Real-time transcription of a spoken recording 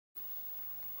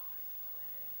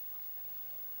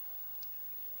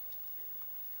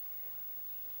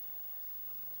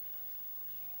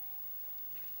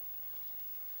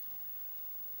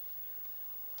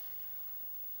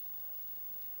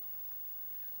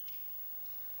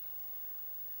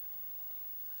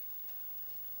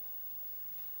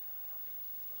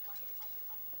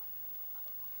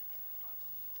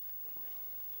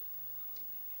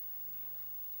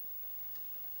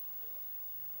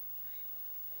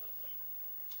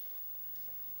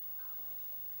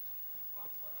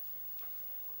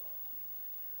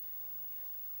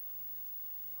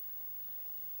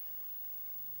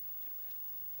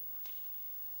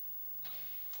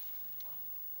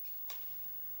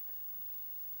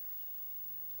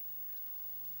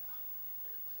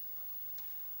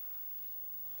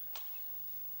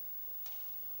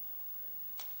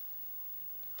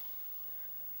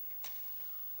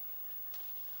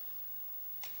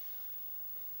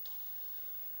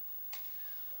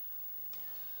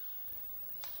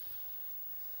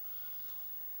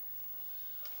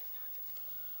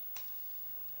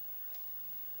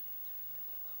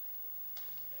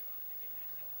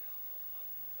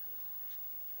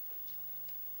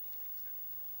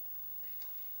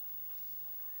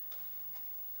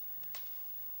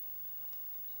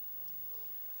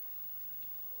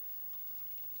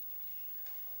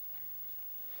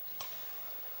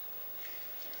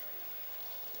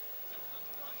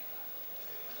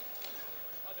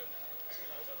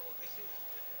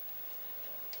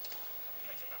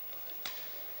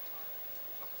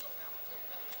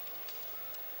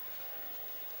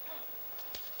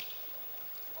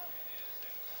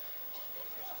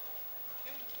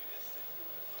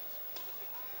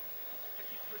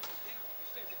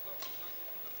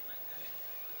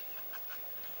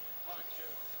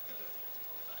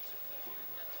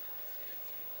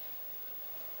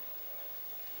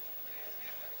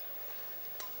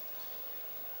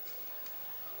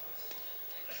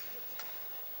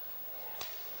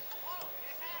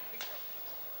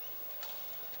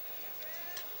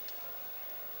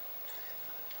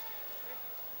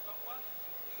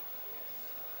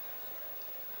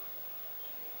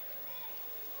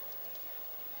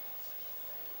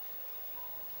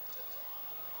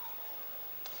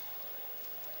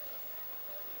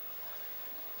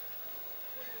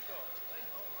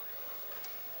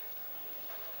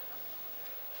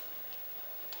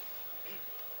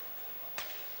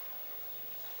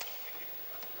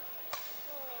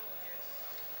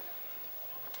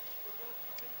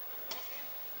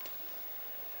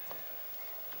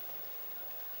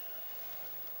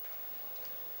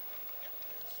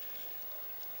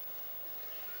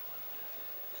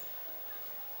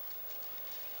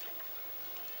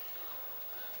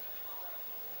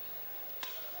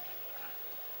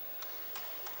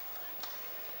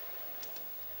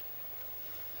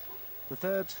The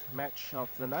third match of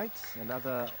the night,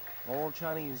 another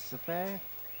all-Chinese affair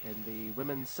in the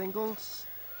women's singles.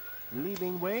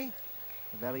 Ling Wei,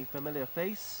 a very familiar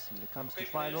face when it comes to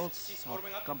finals of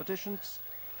competitions,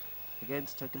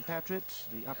 against her compatriot,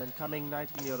 the up-and-coming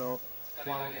 19-year-old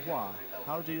Huang Hua.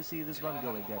 How do you see this one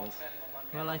going, Dennis?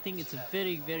 Well, I think it's a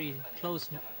very, very close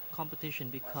competition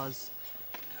because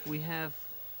we have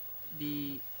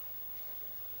the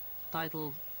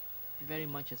title very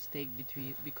much at stake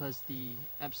because the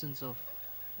absence of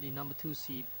the number 2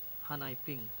 seed Han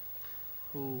Ping,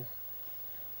 who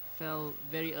fell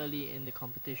very early in the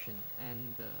competition,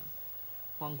 and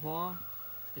Huang Hua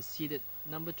is seeded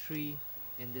number 3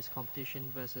 in this competition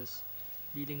versus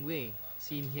Ling Wei,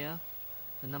 seen here,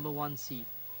 the number 1 seed.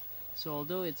 So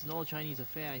although it's an all-Chinese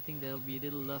affair, I think there will be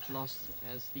little love lost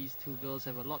as these two girls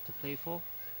have a lot to play for.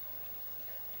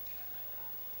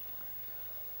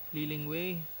 Ling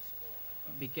Wei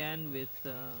began with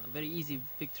a very easy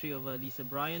victory over Lisa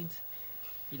Bryant,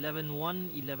 11-1,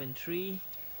 11-3. In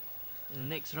the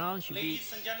next round, she beat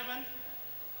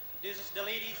this is the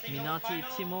ladies Minati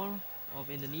Timor of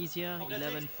Indonesia,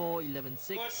 11-4,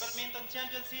 11-6. World Badminton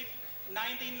Championship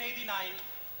 1989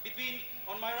 between,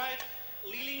 on my right,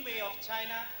 Ling Wei of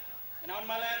China, and on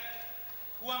my left,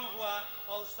 Huang Hua,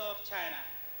 also of China.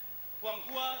 Huang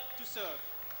Hua to serve.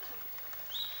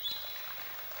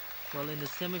 Well, in the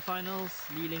semi-finals,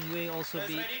 Ling Wei also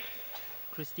beat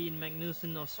Christine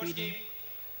Magnusson of Sweden,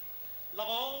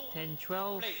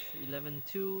 10-12,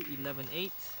 11-2,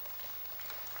 11-8.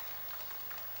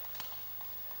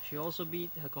 She also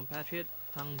beat her compatriot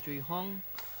Tang Jui Hong,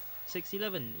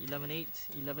 6-11, 11-8,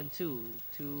 11-2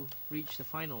 to reach the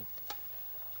final.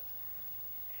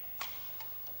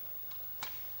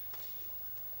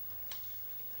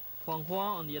 Huang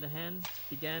Hua, on the other hand,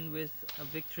 began with a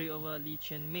victory over Li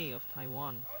Qianmei of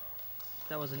Taiwan.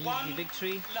 That was an easy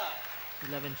victory,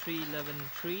 11-3,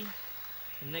 11-3.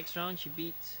 The next round, she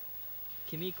beat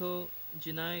Kimiko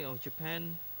Jinai of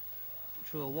Japan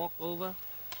through a walkover.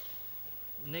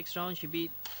 Next round, she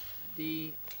beat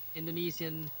the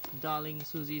Indonesian darling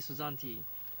Suzy Susanti,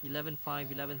 11-5,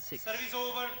 11-6. Service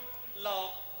over, love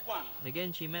 1. And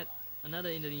again, she met another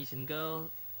Indonesian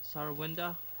girl,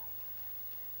 Sarawenda.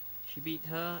 She beat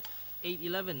her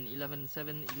 8-11,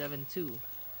 11-7, 11-2.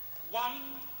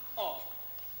 1-all.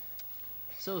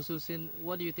 So, Susin,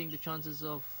 what do you think the chances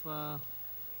of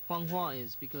Huang Hua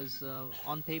is? Because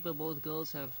on paper, both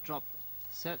girls have dropped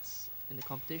sets in the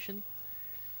competition.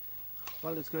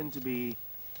 Well, it's going to be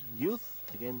youth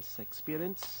against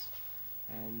experience,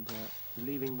 and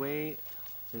Ling Wei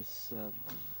is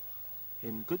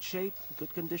in good shape,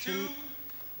 good condition,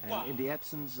 and in the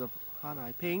absence of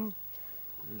Han Ping,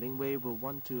 Ling Wei will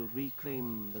want to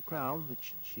reclaim the crown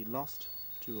which she lost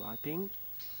to Ping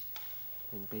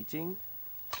in Beijing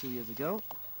 2 years ago,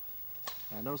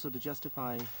 and also to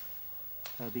justify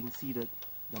her being seeded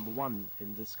number 1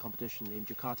 in this competition in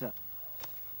Jakarta.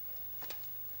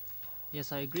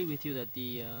 Yes, I agree with you that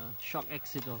the shock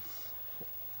exit of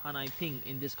Han Ping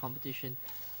in this competition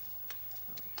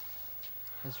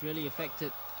has really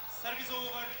affected Service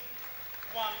over,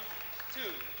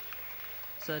 1-2.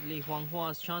 Certainly Huang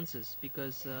Hua's chances,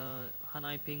 because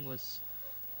Han Ping was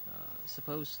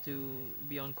supposed to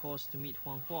be on course to meet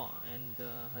Huang Hua, and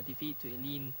her defeat to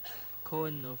Eileen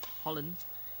Cohen of Holland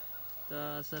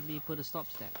certainly put a stop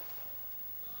to that.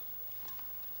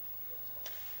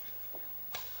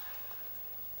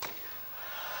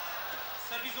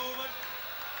 Service over,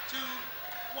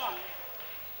 2-1.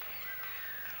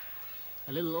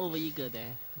 A little over-eager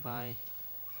there by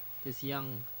this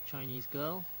young Chinese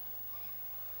girl.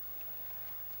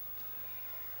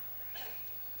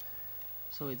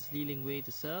 So it's Ling Wei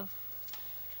to serve.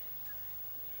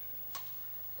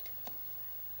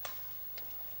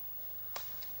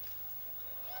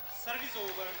 Service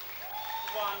over,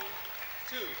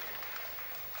 1-2.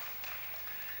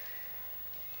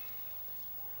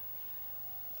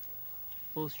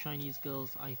 Both Chinese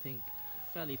girls, I think,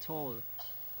 fairly tall,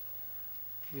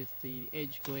 with the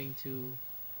edge going to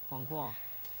Huang Hua.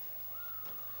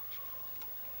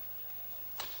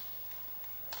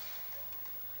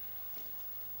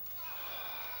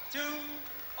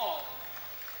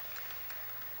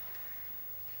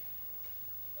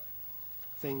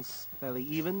 Things fairly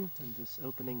even in this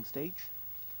opening stage,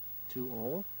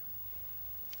 2-all.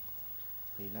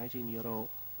 The 19-year-old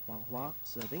Huang Hua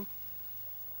serving.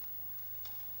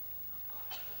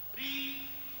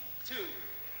 3-2.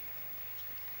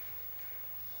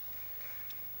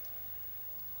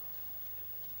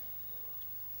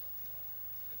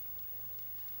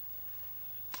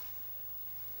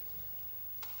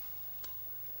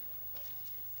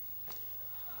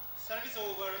 Service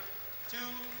over, 2-3.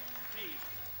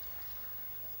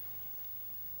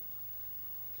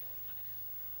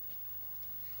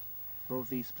 Both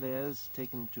these players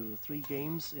taken to 3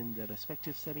 games in their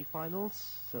respective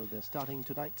semi-finals, so they're starting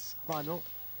tonight's final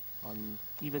on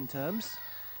even terms.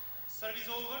 Service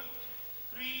over,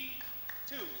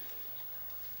 3-2.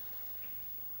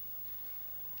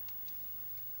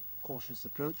 Cautious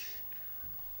approach.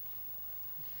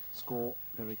 Score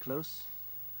very close.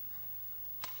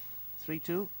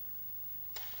 3-2.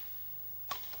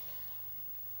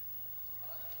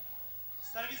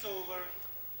 Service over,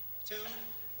 2-3.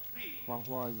 Huang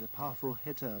Hua is a powerful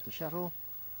hitter of the shuttle.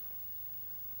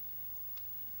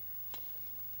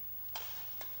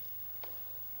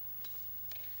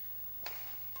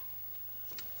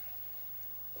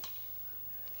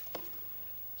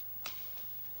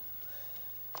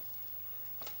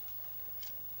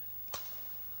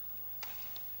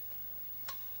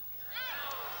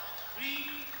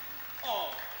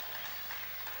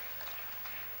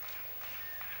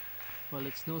 Well,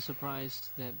 it's no surprise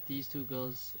that these two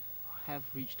girls have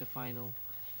reached the final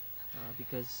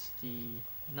because the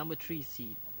number 3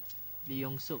 seed, Lee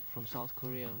Yong-suk from South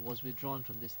Korea, was withdrawn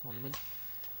from this tournament.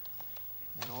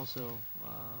 And also,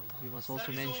 we must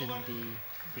also mention the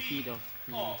defeat of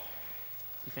the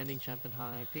defending champion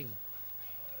Han Ai-ping.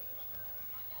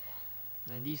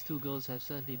 And these two girls have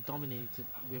certainly dominated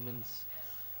women's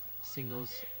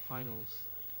singles finals.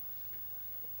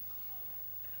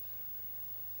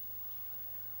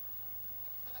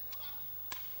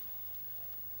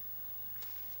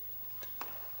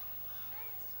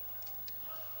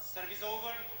 Service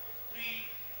over,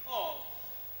 3-all.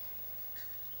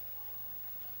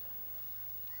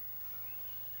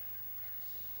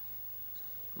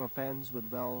 Well, fans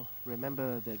would well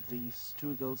remember that these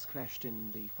two girls clashed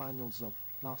in the finals of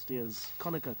last year's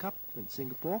Konica Cup in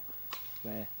Singapore,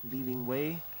 where Li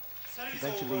Wei Service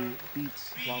eventually over,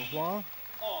 beats Huang Hua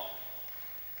 3-all.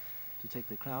 to take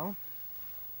the crown.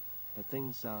 But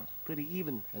things are pretty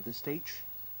even at this stage.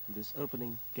 In this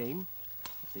opening game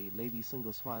of the ladies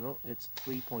singles final, it's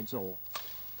 3 points all.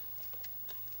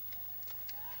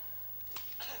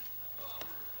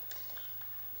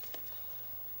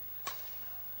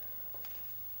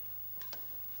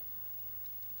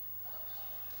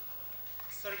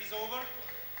 Service over,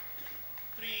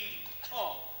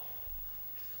 3-all.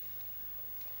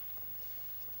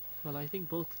 Well, I think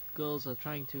both girls are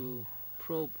trying to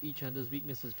probe each other's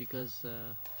weaknesses because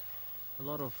a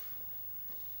lot of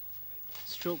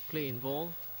stroke play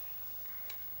involved.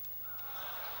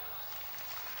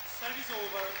 Service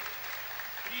over,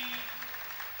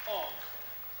 3-all.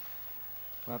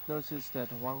 Well, I've noticed that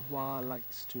Huang Hua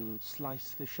likes to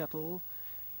slice the shuttle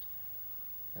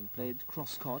and play it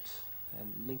cross-court,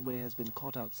 and Ling Wei has been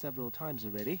caught out several times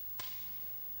already.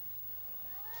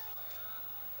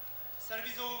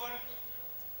 Service over,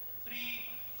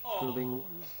 3-all. Proving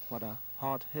what a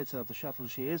hard hitter of the shuttle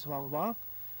she is, Huang Hua.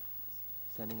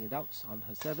 Sending it out on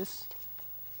her service.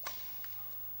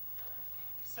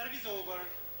 Service over,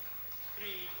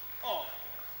 3-all.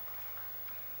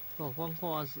 Well, Huang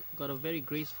Hua's got a very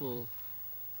graceful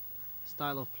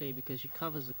style of play because she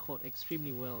covers the court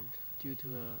extremely well due to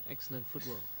her excellent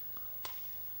footwork.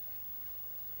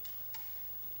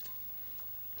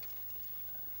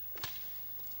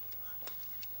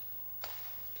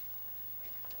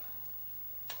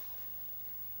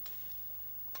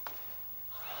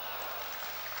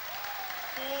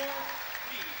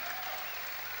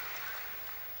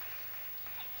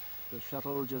 The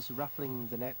shuttle just ruffling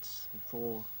the nets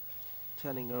before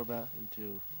turning over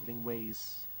into Ling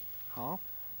Wei's half.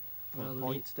 For Well, a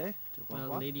point there to Huang Well,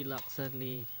 Hua. Lady Luck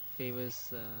certainly favors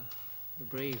the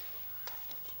brave.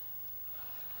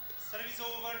 Service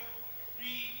over,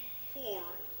 3-4.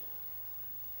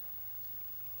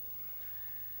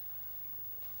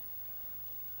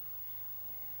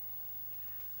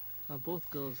 Both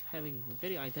girls having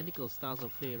very identical styles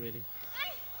of play, really.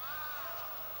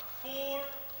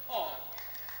 4-all.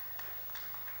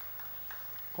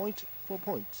 Point for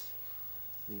point.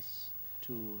 These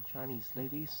two Chinese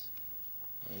ladies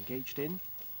are engaged in.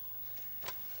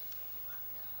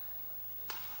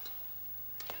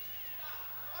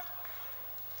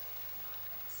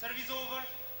 Service over,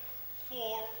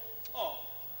 4-all.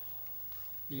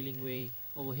 Li Ling Wei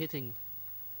overhitting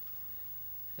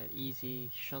that easy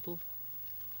shuttle.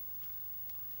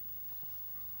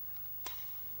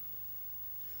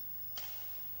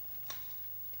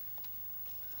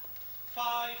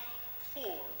 Five, 4.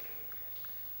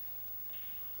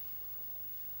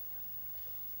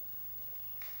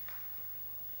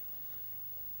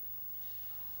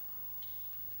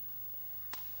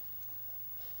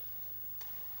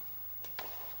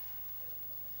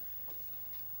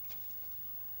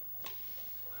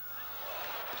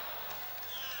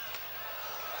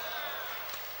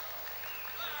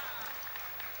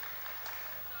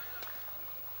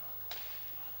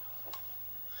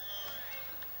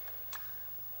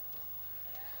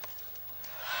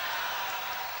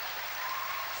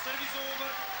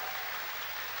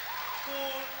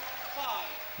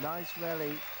 Nice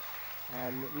rally,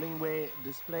 and Ling Wei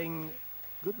displaying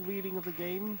good reading of the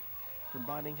game,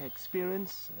 combining her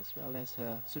experience as well as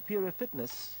her superior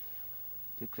fitness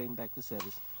to claim back the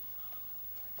service.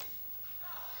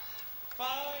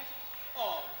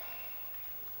 5-all.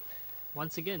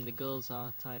 Once again, the girls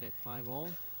are tied at 5-all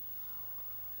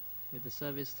with the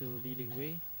service to Li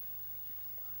Lingwei.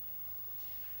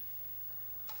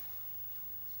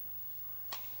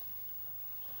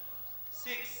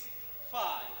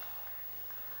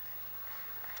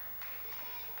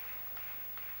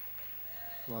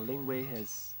 Well, Ling Wei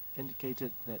has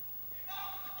indicated that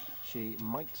she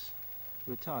might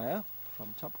retire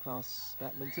from top-class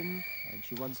badminton, and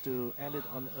she wants to end it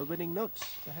on a winning note,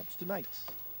 perhaps tonight.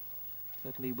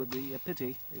 Certainly would be a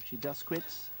pity if she does quit,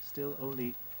 still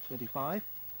only 25.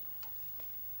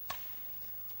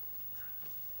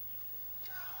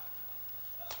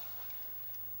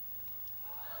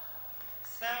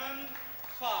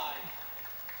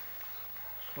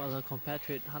 Well, her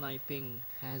compatriot Han Ai-ping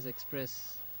has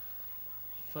expressed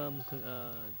firm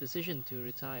decision to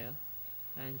retire,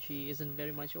 and she isn't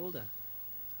very much older.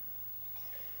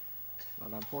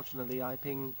 Well, unfortunately,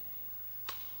 Ai-ping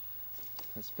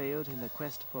has failed in the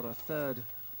quest for a third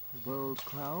world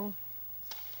crown.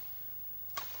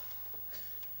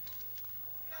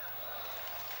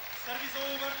 Service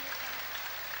over.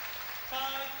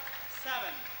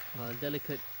 5-7. A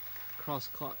delicate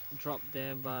cross-court drop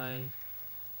there by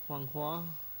Huang Hua.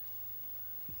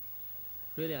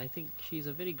 Really, I think she's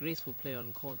a very graceful player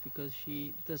on court because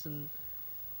she doesn't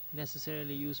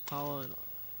necessarily use power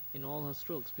in all her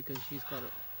strokes, because she's got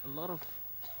a lot of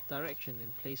direction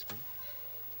in placement.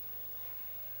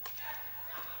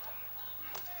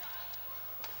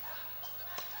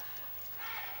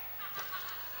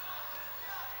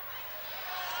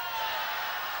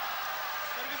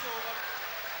 Service over.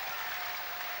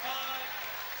 5.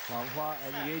 Huang Hua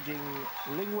engaging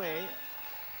Ling Wei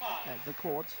 5. at the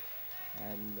court,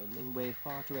 and Ling Wei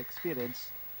far too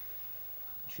experienced.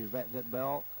 She read that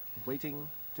well, waiting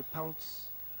to pounce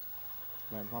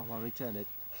when Huang Hua returned it.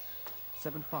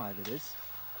 7-5 it is.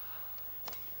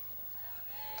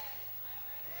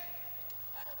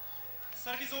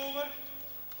 Service over.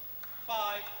 5-7.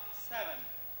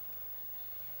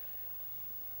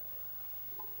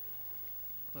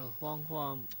 Well, Huang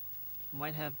Hua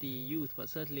might have the youth, but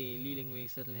certainly Li Lingwei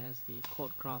certainly has the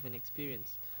court craft and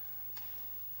experience.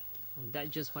 And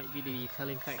that just might be the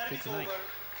telling factor Service tonight. over.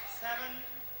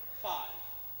 7-5.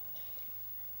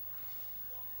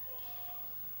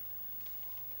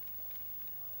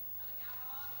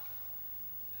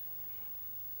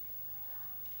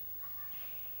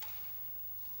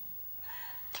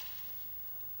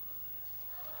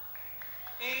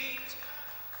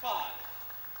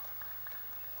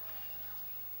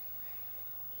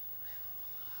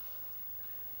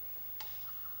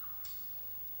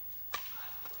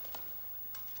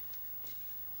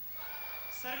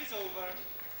 Service over.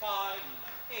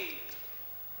 5-8.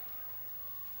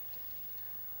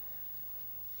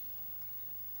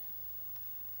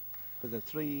 With a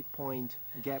 3-point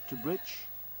gap to bridge.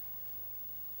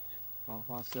 Huang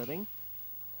Hua serving.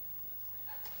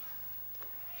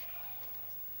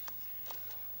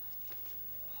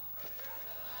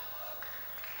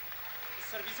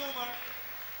 Service over.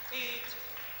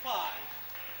 8-5.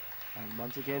 And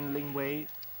once again, Ling Wei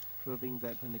proving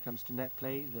that when it comes to net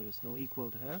play, there is no equal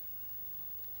to her.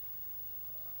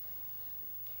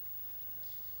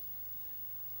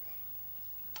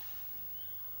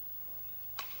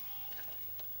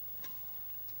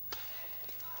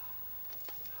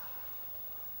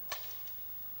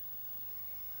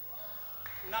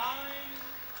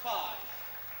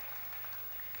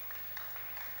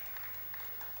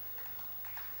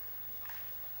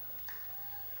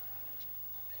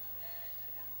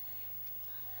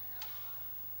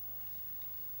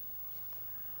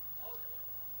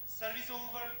 Service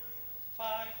over.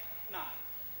 5-9.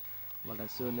 Well,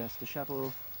 as soon as the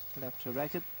shuttle left her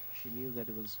racket, she knew that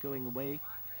it was going away,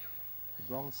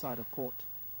 the wrong side of court.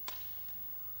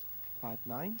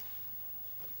 5-9.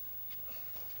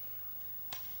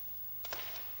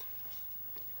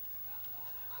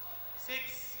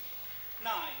 Six,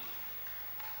 9.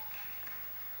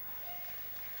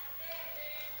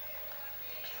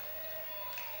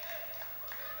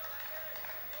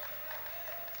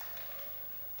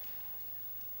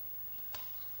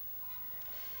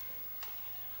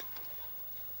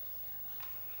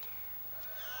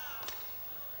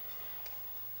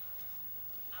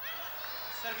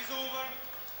 Service over.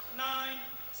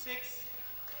 9-6.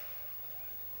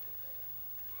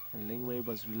 And Ling Wei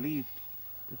was relieved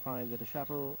to find that the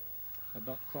shuttle had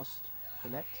not crossed the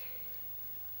net.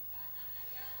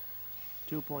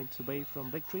 2 points away from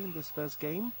victory in this first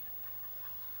game.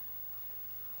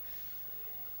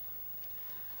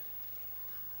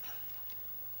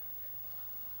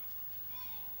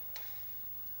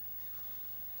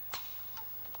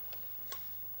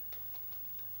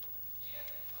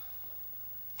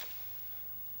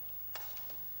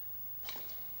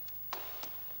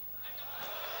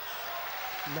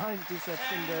 Nine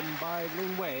deception then by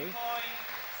Ling Wei,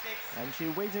 and she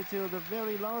waited till the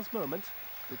very last moment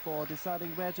before deciding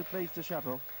where to place the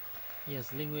shuttle.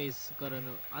 Yes, Ling Wei's got an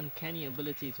uncanny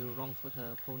ability to wrong foot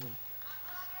her opponent.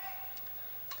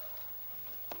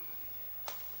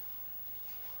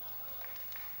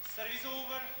 Service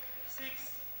over, 6-10.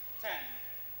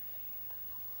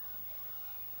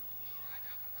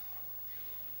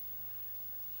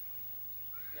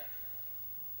 Yeah.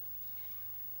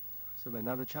 So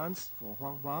another chance for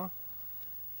Huang Hua.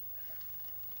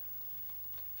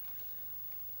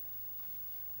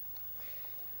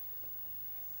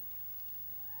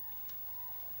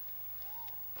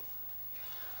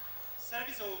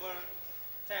 Service over,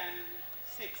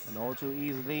 10-6. And all too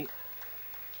easily,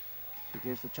 she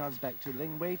gives the chance back to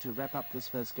Ling Wei to wrap up this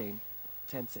first game.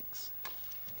 10-6.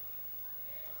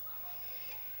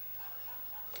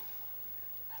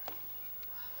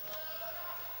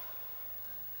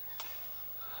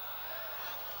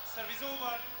 Service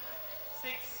over,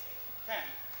 6-10.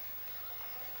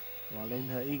 While in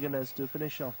her eagerness to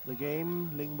finish off the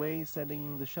game, Ling Wei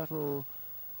sending the shuttle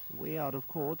way out of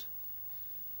court.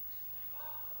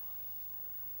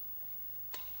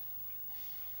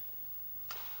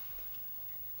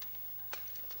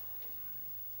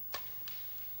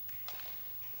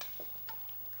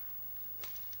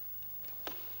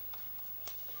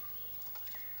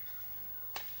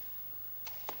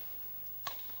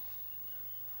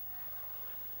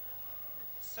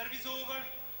 Service over,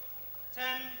 10-6.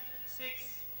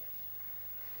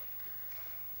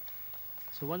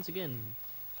 So once again,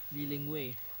 Ling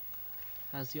Wei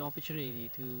has the opportunity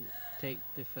to take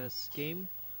the first game.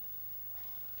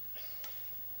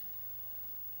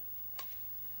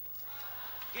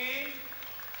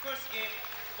 First game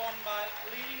won by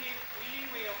Ling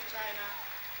Wei of China,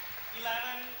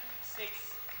 11-6.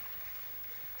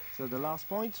 So the last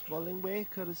point for Ling Wei,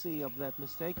 courtesy of that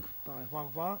mistake by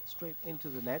Huang Hua, straight into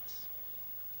the net.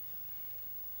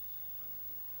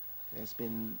 It's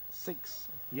been 6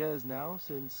 years now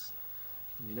since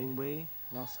Ling Wei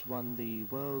last won the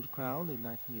world crown in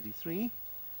 1983,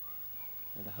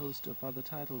 and a host of other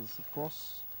titles, of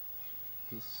course.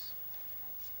 This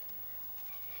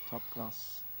top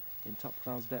class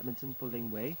badminton for Ling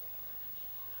Wei.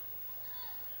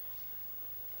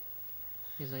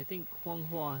 Yes, I think Huang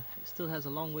Hua still has a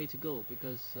long way to go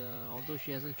because although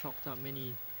she hasn't chalked up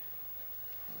many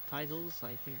titles,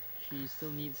 I think she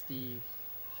still needs the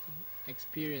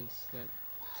experience that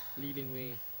Ling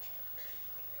Wei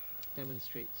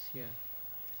demonstrates here.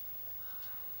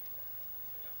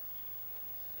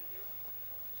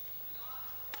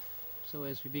 So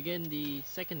as we begin the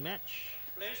second match,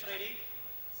 Players ready.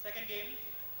 Second game.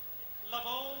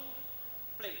 Level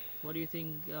play. what do you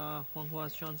think Huang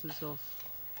Hua's chances of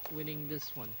winning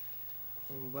this one?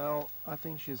 Well, I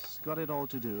think she's got it all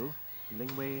to do.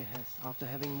 Ling Wei has, after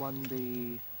having won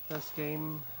the first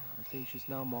game, I think she's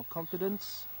now more confident.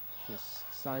 She's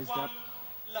sized up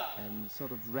and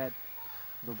sort of read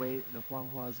the way the Huang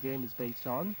Hua's game is based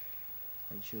on,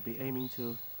 and she'll be aiming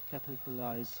to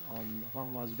capitalize on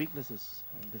Huang Hua's weaknesses.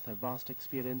 And with her vast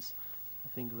experience, I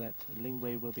think that Ling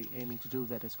Wei will be aiming to do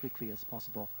that as quickly as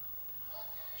possible.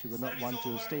 She will not want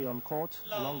to stay on court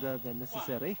longer than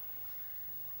necessary.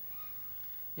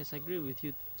 Yes, I agree with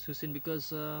you, Susin, because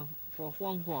for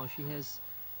Huang Hua, she has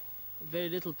very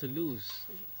little to lose.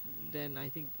 Then I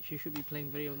think she should be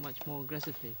playing very much more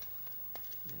aggressively.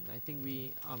 And I think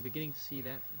we are beginning to see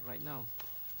that right now.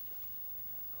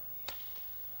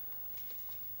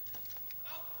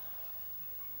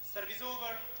 Service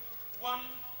over, 1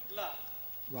 love.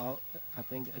 Well, I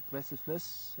think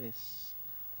aggressiveness is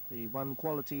the one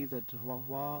quality that Huang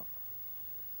Hua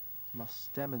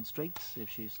must demonstrate if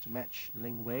she's to match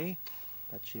Ling Wei.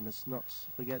 But she must not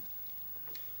forget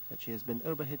that she has been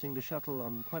overhitting the shuttle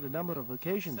on quite a number of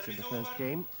occasions in the first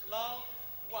game, Love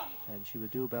 1. and she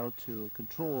would do well to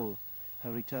control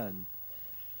her return.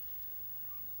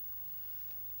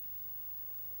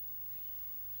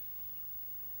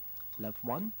 Love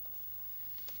 1.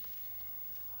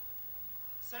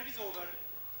 Service over,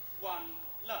 1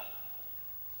 love.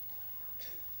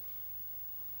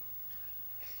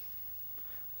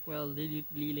 Well,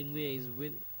 Ling Wei is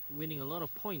winning a lot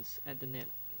of points at the net,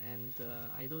 and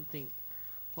I don't think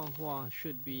Huang Hua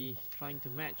should be trying to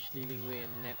match Ling Wei at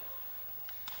the net.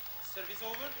 Service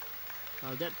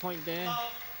over. At that point there,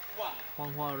 Love 1.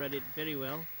 Huang Hua read it very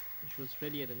well. She was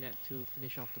ready at the net to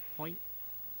finish off the point.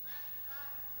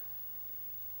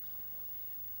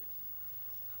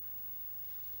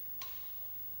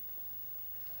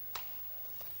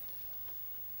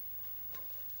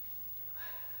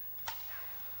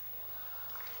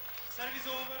 Service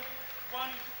over. 1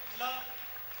 love.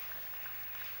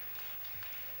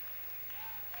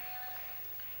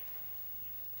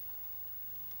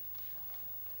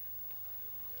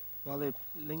 Well, if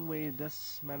Ling Wei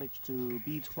does manage to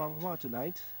beat Huang Hua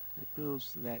tonight, it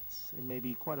proves that it may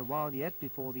be quite a while yet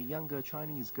before the younger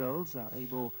Chinese girls are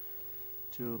able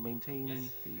to maintain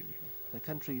the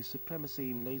country's supremacy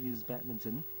in ladies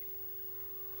badminton.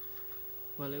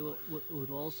 Well, it would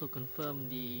also confirm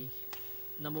the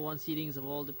number one seedings of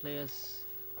all the players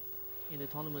in the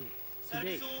tournament to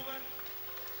date. Service over.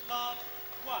 Love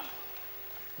 1.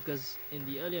 Because in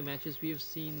the earlier matches, we've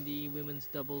seen the women's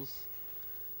doubles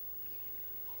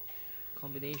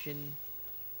combination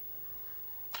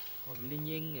of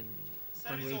Ling and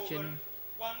Fan Service Wei over. Chen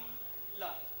 1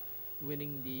 love.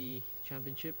 winning the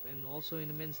championship, and also in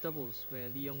the men's doubles where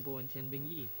Li Yongbo and Tian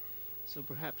Bingyi. So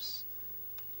perhaps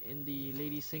in the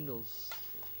ladies singles,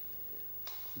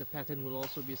 the pattern will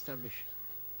also be established.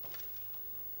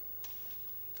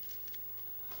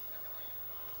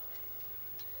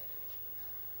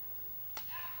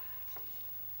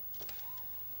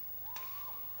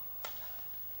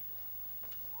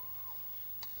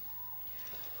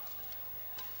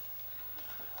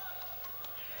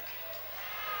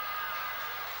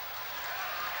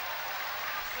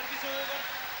 Service over.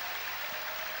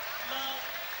 Love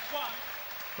 1.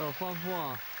 Well, Huang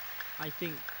Hua, I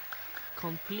think,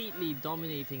 completely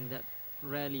dominating that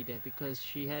rally there because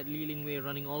she had Li Lingwei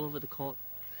running all over the court.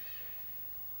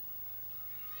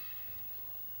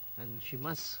 And she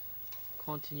must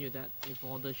continue that in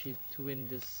order to win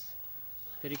this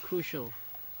very crucial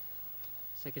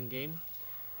second game.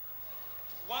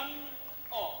 1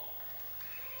 all.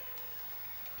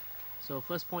 So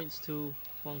first points to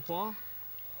Huang Hua.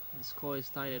 The score is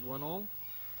tied at 1-all.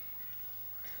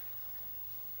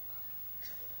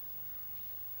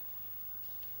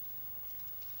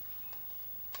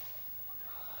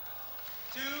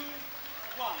 Two,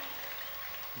 1.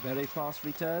 Very fast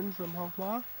return from Huang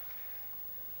Hua.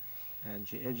 And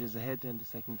she edges ahead in the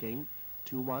second game,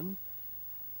 2-1.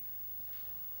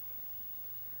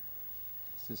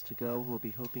 This is the girl who will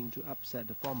be hoping to upset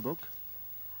the form book.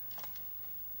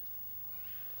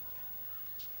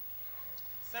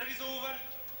 Service over.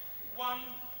 1,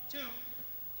 2.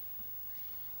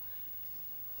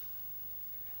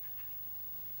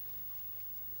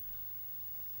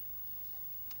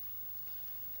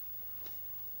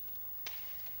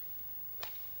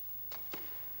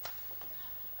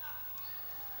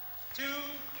 Two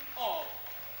all.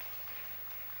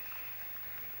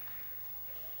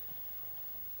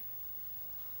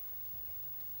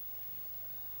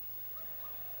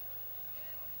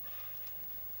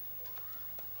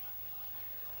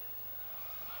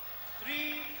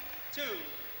 Three, 2.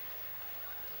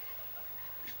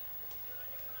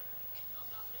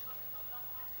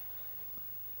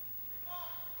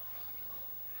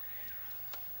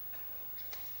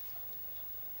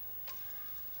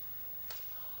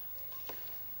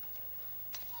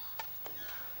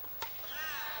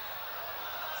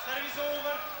 Service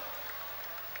over.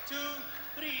 2,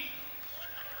 3.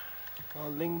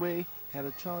 Well, Ling Wei had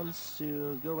a chance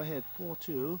to go ahead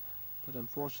 4-2, but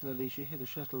unfortunately she hit the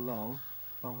shuttle long.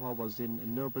 Huang Hua was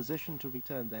in no position to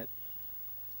return that.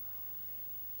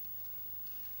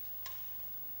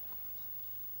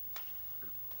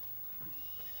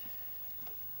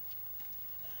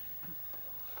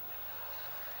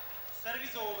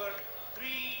 Service over. 3,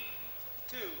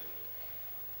 2.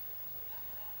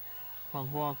 Huang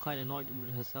Hua quite annoyed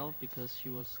with herself because she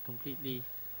was completely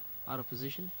out of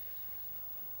position.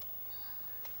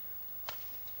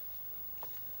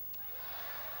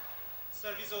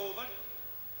 Service over.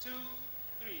 2,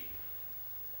 3.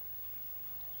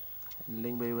 And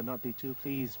Ling Wei will not be too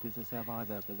pleased with herself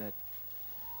either, but that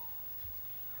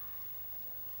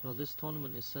Well, this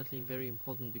tournament is certainly very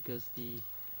important because the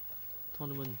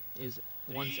tournament is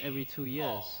once every 2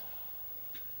 years.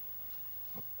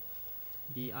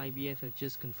 The IBF have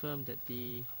just confirmed that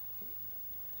the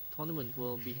tournament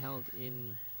will be held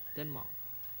in Denmark.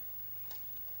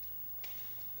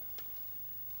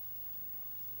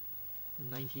 In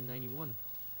 1991.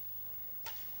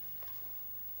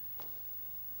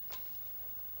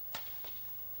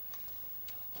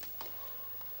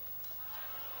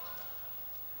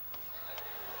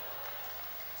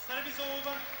 Service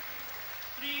over.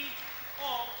 3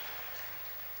 all.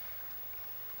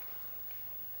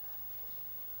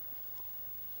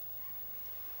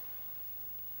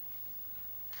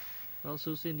 Well,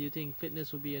 Susin, do you think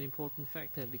fitness will be an important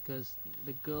factor because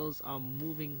the girls are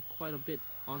moving quite a bit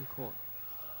on court?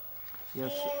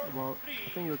 Yes, well, I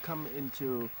think it will come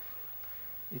into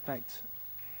effect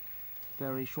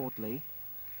very shortly.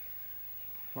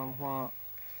 Huang Hua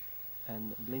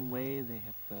and Ling Wei, they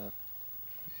have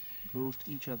moved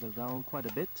each other around quite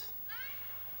a bit.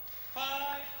 5-3.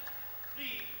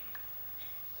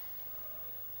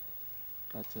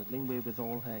 But Ling Wei, with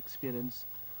all her experience,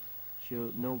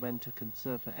 she'll know when to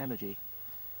conserve her energy.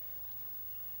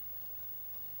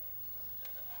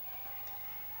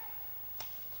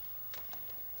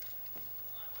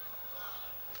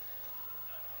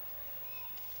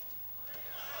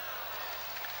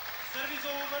 Service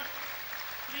over.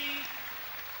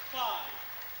 3-5.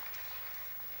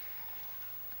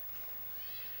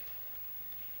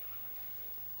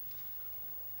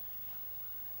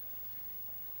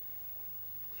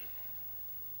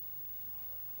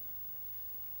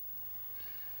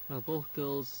 Well, both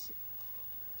girls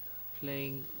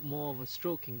playing more of a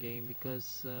stroking game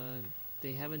because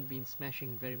they haven't been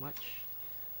smashing very much.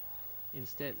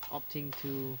 Instead, opting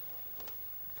to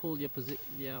pull their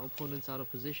opponents out of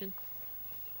position.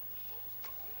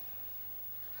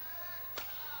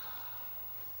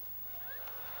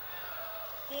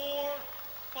 Four,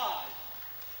 5.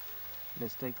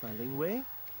 Mistake by Ling Wei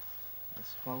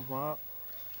as Huang Hua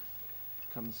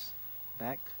comes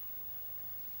back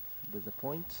with the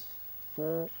point.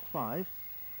 4-5. Five,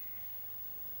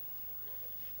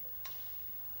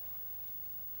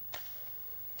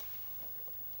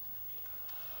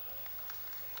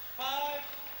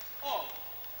 all.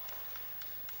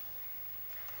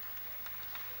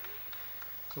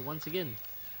 So once again,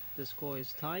 the score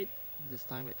is tied, this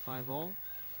time at 5-all.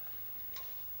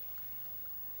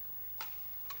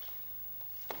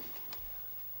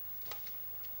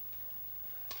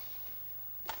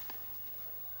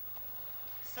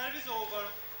 Service over.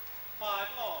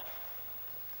 5-all.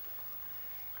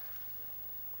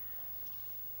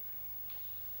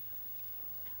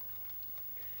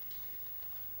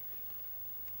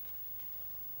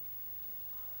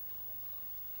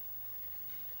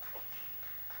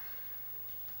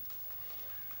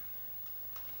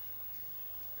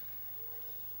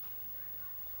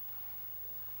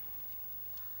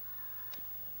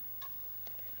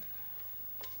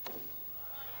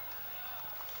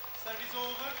 Service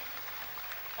over.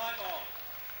 5-all.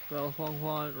 Well, Huang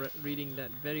Hua reading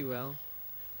that very well,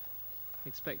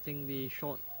 expecting the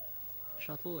short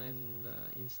shuttle and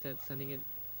instead sending it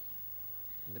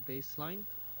in the baseline.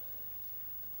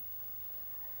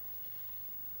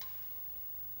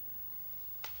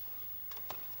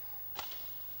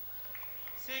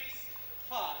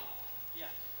 6-5. Yeah.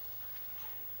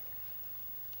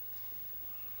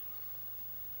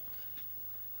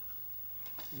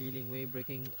 Ling Wei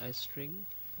breaking a string,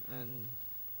 and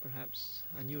perhaps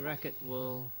a new racket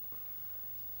will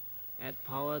add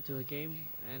power to a game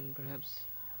and perhaps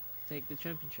take the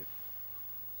championship.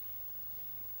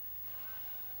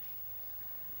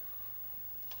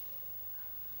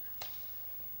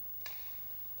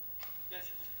 Yes.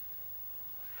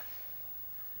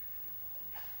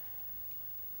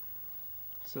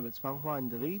 So it's Huang Hua in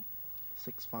the lead.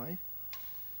 6-5.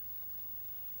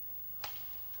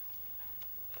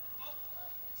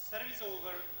 Service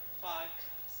over. 5-6.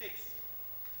 Six,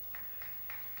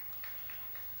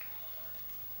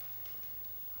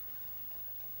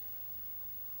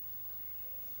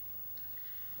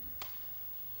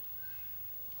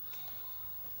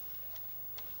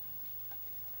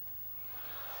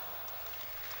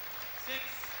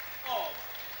 all.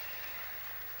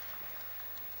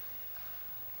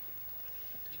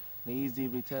 An easy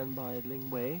return by Ling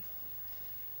Wei.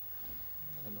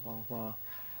 And Huang Hua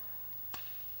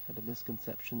had a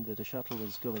misconception that the shuttle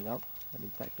was going up, and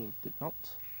in fact it did not.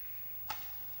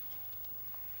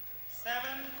 7-6.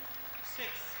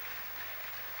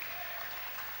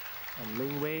 And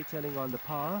Ling Wei turning on the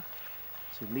power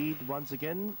to lead once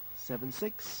again.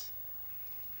 7-6.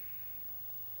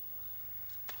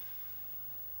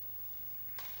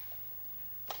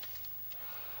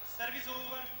 Service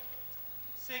over.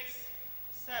 6-7.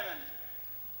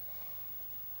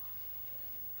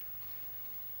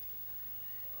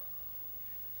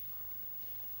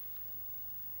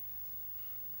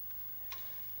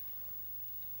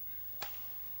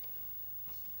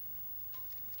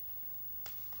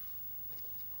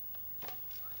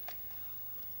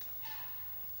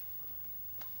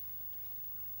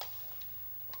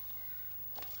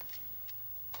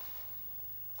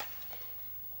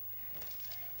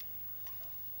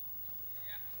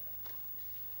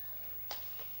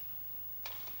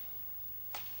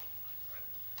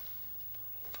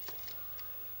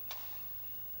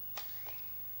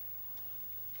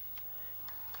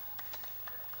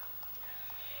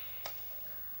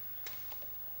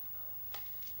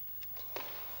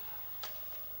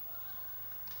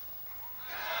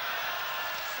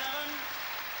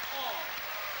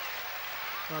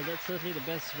 Well, that's certainly the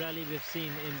best rally we've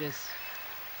seen in this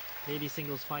ladies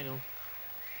singles final.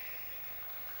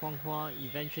 Huang Hua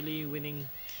eventually winning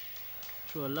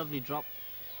through a lovely drop.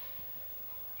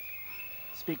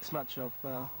 Speaks much of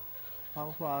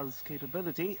Huang Hua's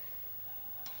capability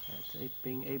at it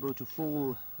being able to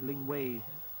fool Ling Wei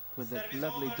with that Service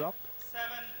lovely over, drop.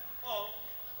 7-0.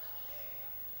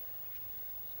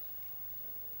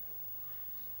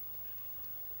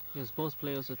 Yes, both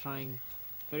players are trying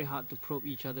very hard to probe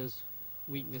each other's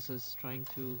weaknesses, trying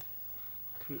to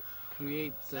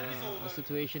create Service over, a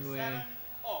situation where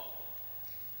 7-0.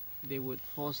 they would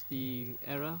force the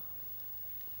error.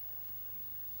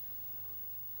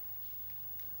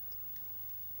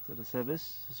 So the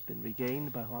service has been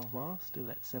regained by Huang Hua, still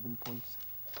at 7.4.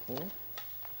 8-7.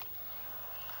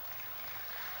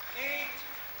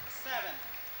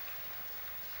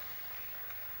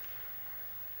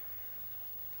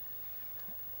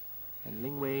 And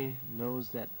Ling Wei knows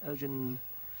that urgent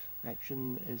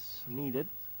action is needed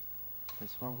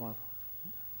as Huang Hua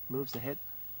moves ahead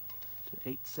to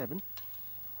 8-7. 9-7.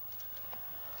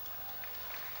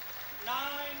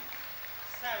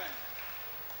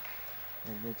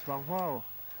 And it's Huang Hua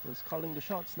who's calling the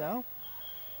shots now.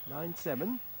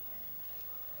 9-7.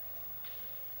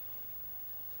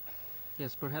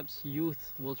 Yes, perhaps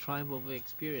youth will triumph over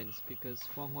experience because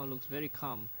Huang Hua looks very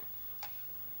calm.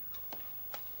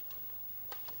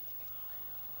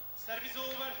 Service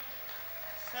over,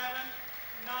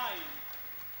 7-9.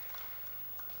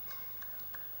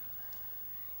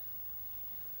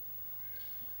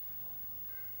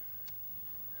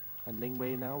 And Ling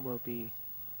Wei now will be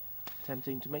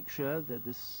attempting to make sure that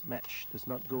this match does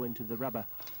not go into the rubber.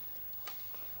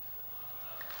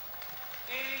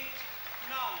 8-9.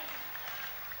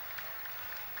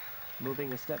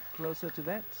 Moving a step closer to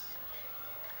that.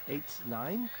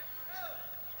 8-9.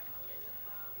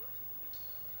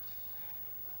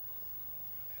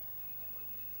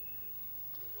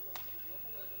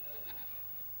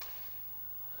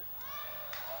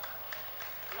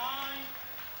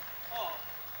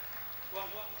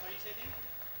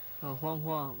 Huang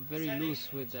Hua very loose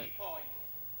with that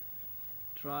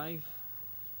drive.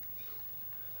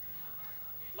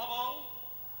 Level,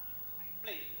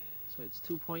 play. So it's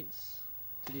 2 points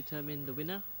to determine the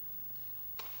winner.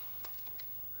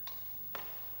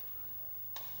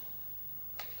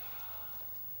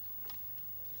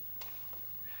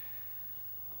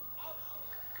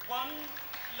 One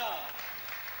love.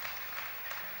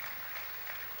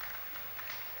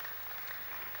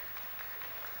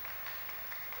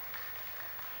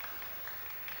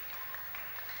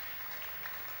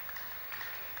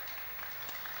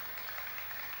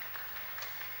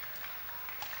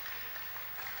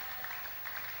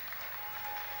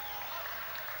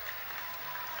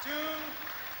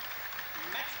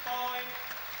 Match point,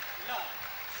 love.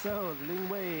 So Ling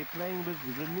Wei playing with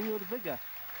renewed vigor,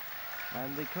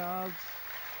 and the crowds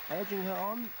edging her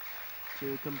on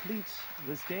to complete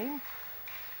this game.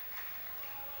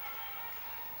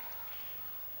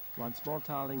 Once more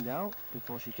tiling down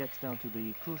before she gets down to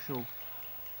the crucial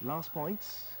last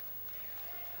points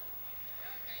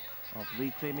of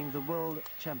reclaiming the World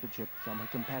Championship from her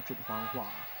compatriot Huang Hua.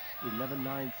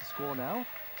 11-9 score now.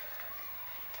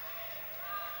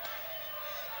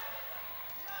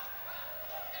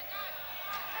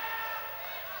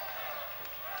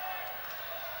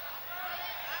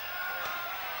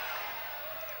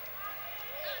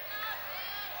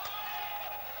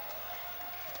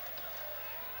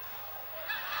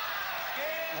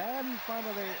 And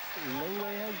finally, Ling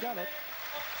Wei has done it.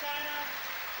 Of China,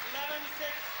 11-6,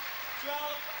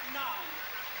 12-9.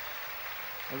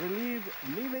 A relieved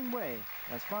Li Ling Wei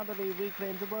has finally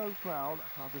reclaimed the world crown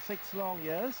after 6 long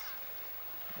years.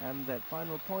 And that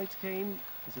final point came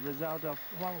as a result of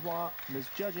Huang Hua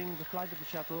misjudging the flight of the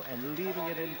shuttle and leaving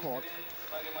it in court.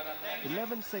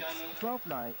 11-6,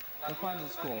 12-9, the final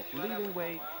score. Li Ling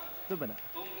Wei, the winner.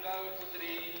 Tunggal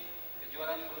putri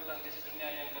kejuaraan bulu tangkis dunia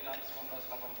yang ke-6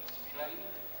 1989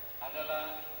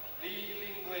 adalah Li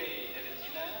Ling Wei dari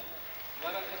China,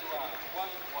 juara kedua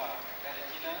Huang Hua dari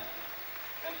China,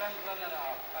 dan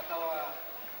runner-up atau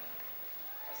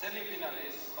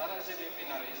semifinalis, para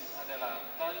semifinalis adalah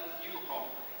Tan Yu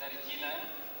Hong dari China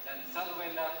dan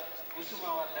Salwenda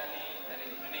Kusumawardani dari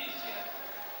Indonesia.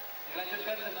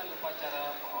 Dilanjutkan dengan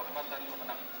upacara penghormatan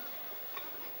pemenang.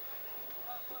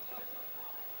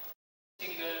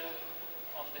 Single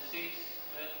of the sixth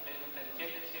World Badminton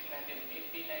Championship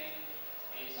 1989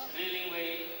 is Li Ling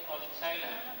Wei of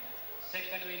China.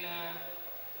 Second winner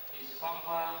is Huang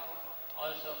Hua,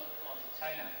 also of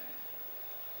China.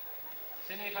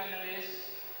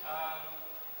 Semi-finalists are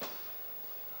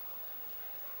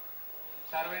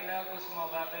Sarwenda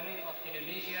Kusumawardhani of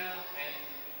Indonesia and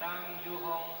Tang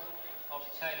Yuhong of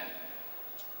China.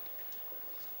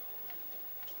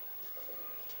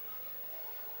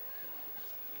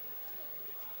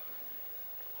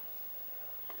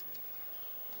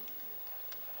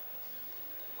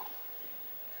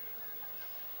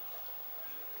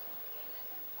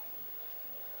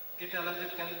 Kita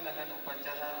lanjutkan dengan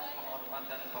upacara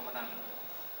penghormatan pemenang.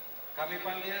 Kami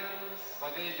panggil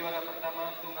sebagai juara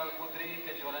pertama tunggal putri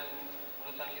kejuaraan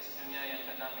bulu tangkis dunia yang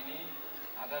ke-6 ini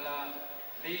adalah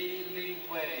Ling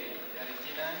dari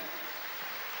Cina.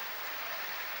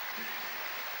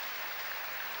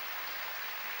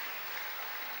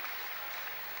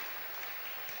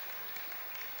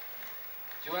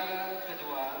 Juara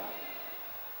kedua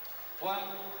Huang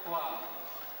Hua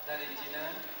dari Cina.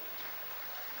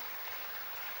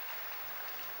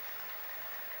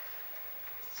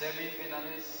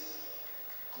 Semifinalis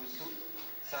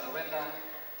Sarwenda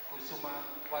Kusuma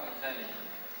Wardani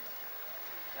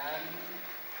dan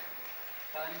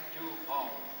Tan Ju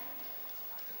Hong.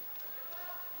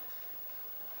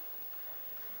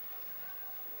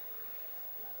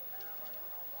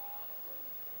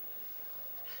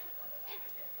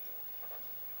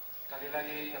 Sekali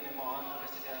lagi kami mohon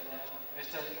kesediaannya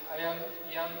Mr.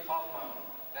 Ian Palmer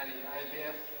dari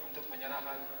IBF untuk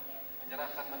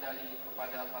menyerahkan medali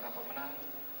kepada para pemenang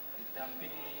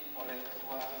didampingi oleh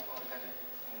Ketua Organ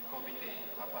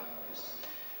Komite Bapak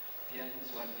Gustian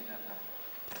Suhandinata.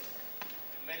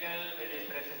 The medal will be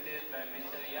presented by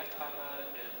Mr. Ian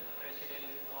Palmer, the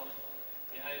President of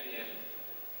the IBF,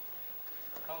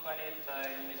 accompanied by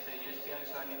Mr. Yustian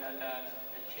Suhandinata,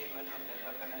 the Chairman of the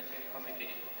Organizing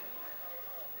Committee.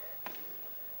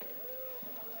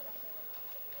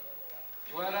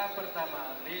 Juara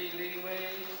pertama Ling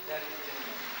dari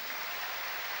Jerman.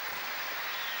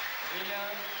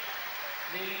 Winner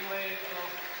Ling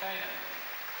of China.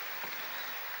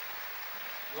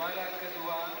 Juara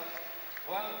kedua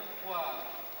Huang Hua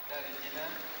dari China.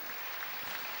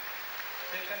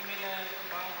 Second winner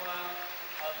Huang Hua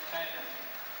of China.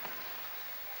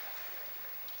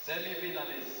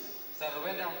 Semifinalis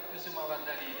Sarwenda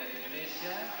Kusumawardhani dari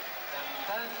Indonesia dan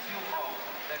Tan Ju Hong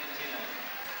dari China.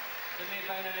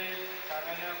 Semi-finalist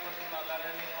Sarwenda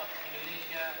Kusumawardhani of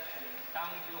Indonesia and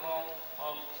Tang Yuhong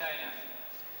of China.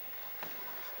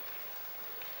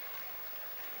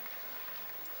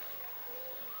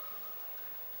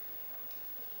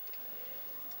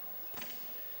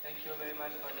 Thank you very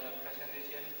much for the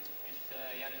presentation,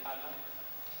 Mr. Yan Palmer.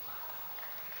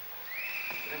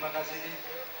 Terima kasih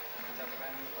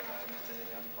mengucapkan kepada Mr.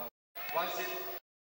 Yan Pak. Wasit